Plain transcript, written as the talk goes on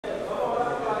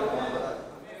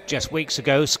Just weeks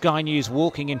ago, Sky News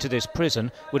walking into this prison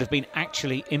would have been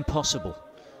actually impossible.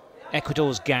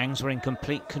 Ecuador's gangs were in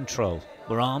complete control,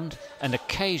 were armed and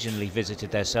occasionally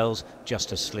visited their cells just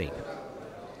to sleep.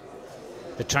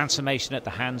 The transformation at the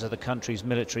hands of the country's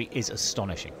military is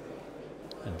astonishing.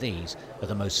 And these are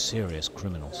the most serious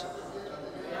criminals.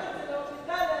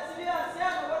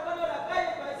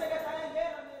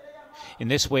 In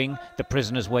this wing, the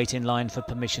prisoners wait in line for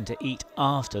permission to eat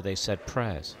after they said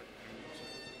prayers.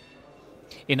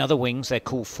 In other wings, they're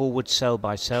called forward cell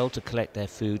by cell to collect their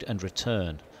food and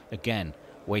return, again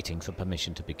waiting for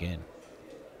permission to begin.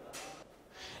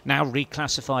 Now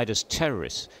reclassified as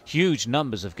terrorists, huge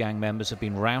numbers of gang members have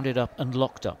been rounded up and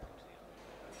locked up.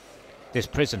 This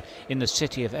prison in the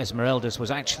city of Esmeraldas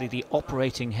was actually the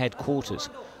operating headquarters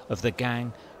of the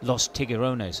gang Los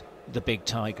Tiguerones, the Big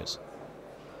Tigers.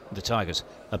 The Tigers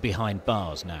are behind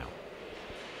bars now.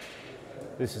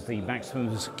 This is the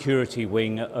maximum security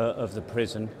wing of the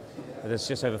prison. There's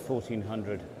just over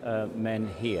 1,400 men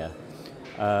here.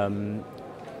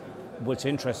 What's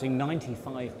interesting,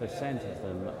 95% of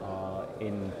them are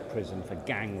in prison for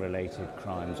gang-related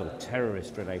crimes or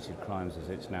terrorist-related crimes, as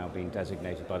it's now been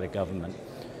designated by the government.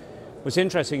 What's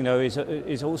interesting, though,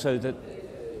 is also that,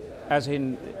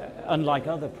 unlike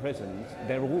other prisons,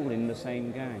 they're all in the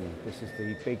same gang. This is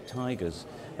the Big Tigers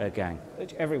gang,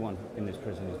 which everyone in this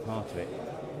prison is part of it.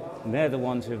 And they're the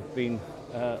ones who've been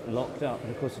locked up. And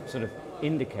of course, it sort of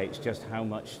indicates just how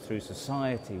much through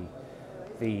society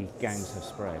the gangs have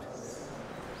spread.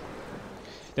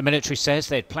 The military says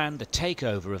they'd planned the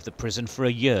takeover of the prison for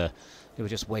a year. They were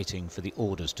just waiting for the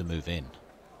orders to move in.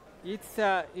 It's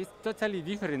totally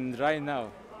different right now,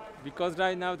 because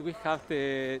right now we have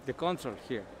the control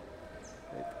here.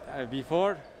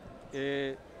 Before,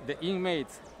 the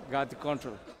inmates got the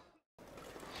control.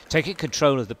 Taking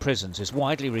control of the prisons is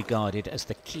widely regarded as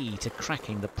the key to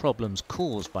cracking the problems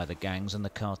caused by the gangs and the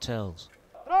cartels.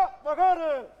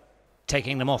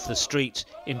 Taking them off the streets,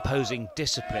 imposing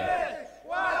discipline.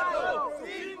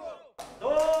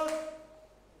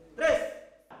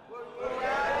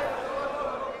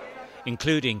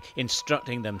 Including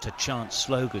instructing them to chant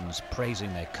slogans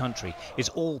praising their country, is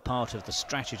all part of the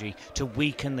strategy to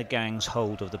weaken the gang's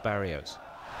hold of the barrios.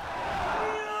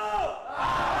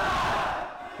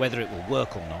 Whether it will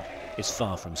work or not is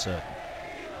far from certain.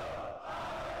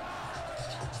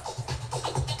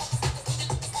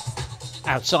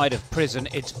 Outside of prison,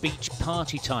 it's beach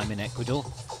party time in Ecuador.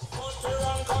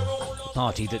 A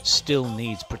party that still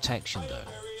needs protection, though.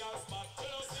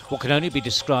 What can only be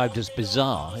described as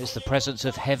bizarre is the presence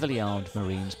of heavily armed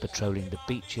Marines patrolling the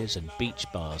beaches and beach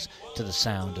bars to the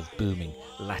sound of booming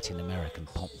Latin American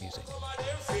pop music.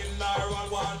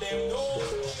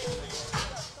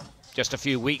 Just a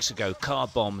few weeks ago, car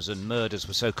bombs and murders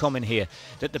were so common here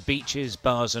that the beaches,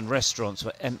 bars and restaurants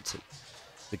were empty.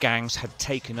 The gangs had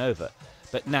taken over,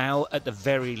 but now, at the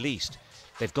very least,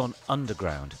 they've gone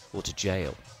underground or to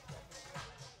jail.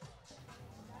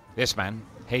 This man,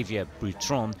 Javier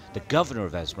Butron, the governor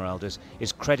of Esmeraldas,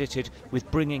 is credited with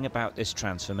bringing about this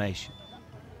transformation.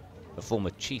 A former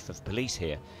chief of police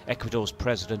here, Ecuador's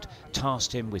president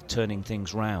tasked him with turning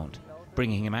things round,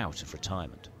 bringing him out of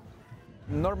retirement.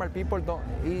 Normal people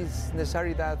it's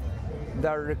necessary that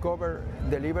they recover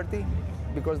the liberty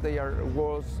because they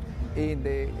was in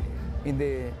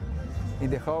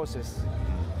the houses,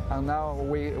 and now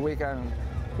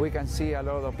we can see a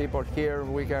lot of people here.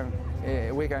 We can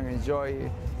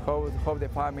enjoy how the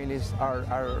families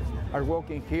are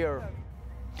working here.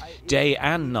 Day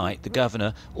and night, the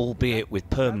governor, albeit with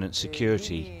permanent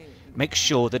security, makes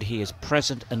sure that he is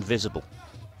present and visible,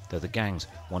 though the gangs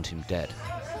want him dead.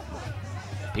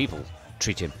 People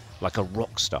treat him like a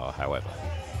rock star, however.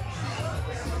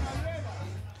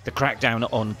 The crackdown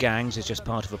on gangs is just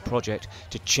part of a project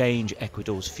to change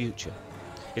Ecuador's future.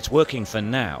 It's working for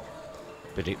now,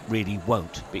 but it really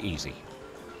won't be easy.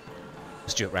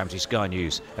 Stuart Ramsey, Sky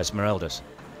News, Esmeraldas,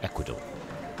 Ecuador.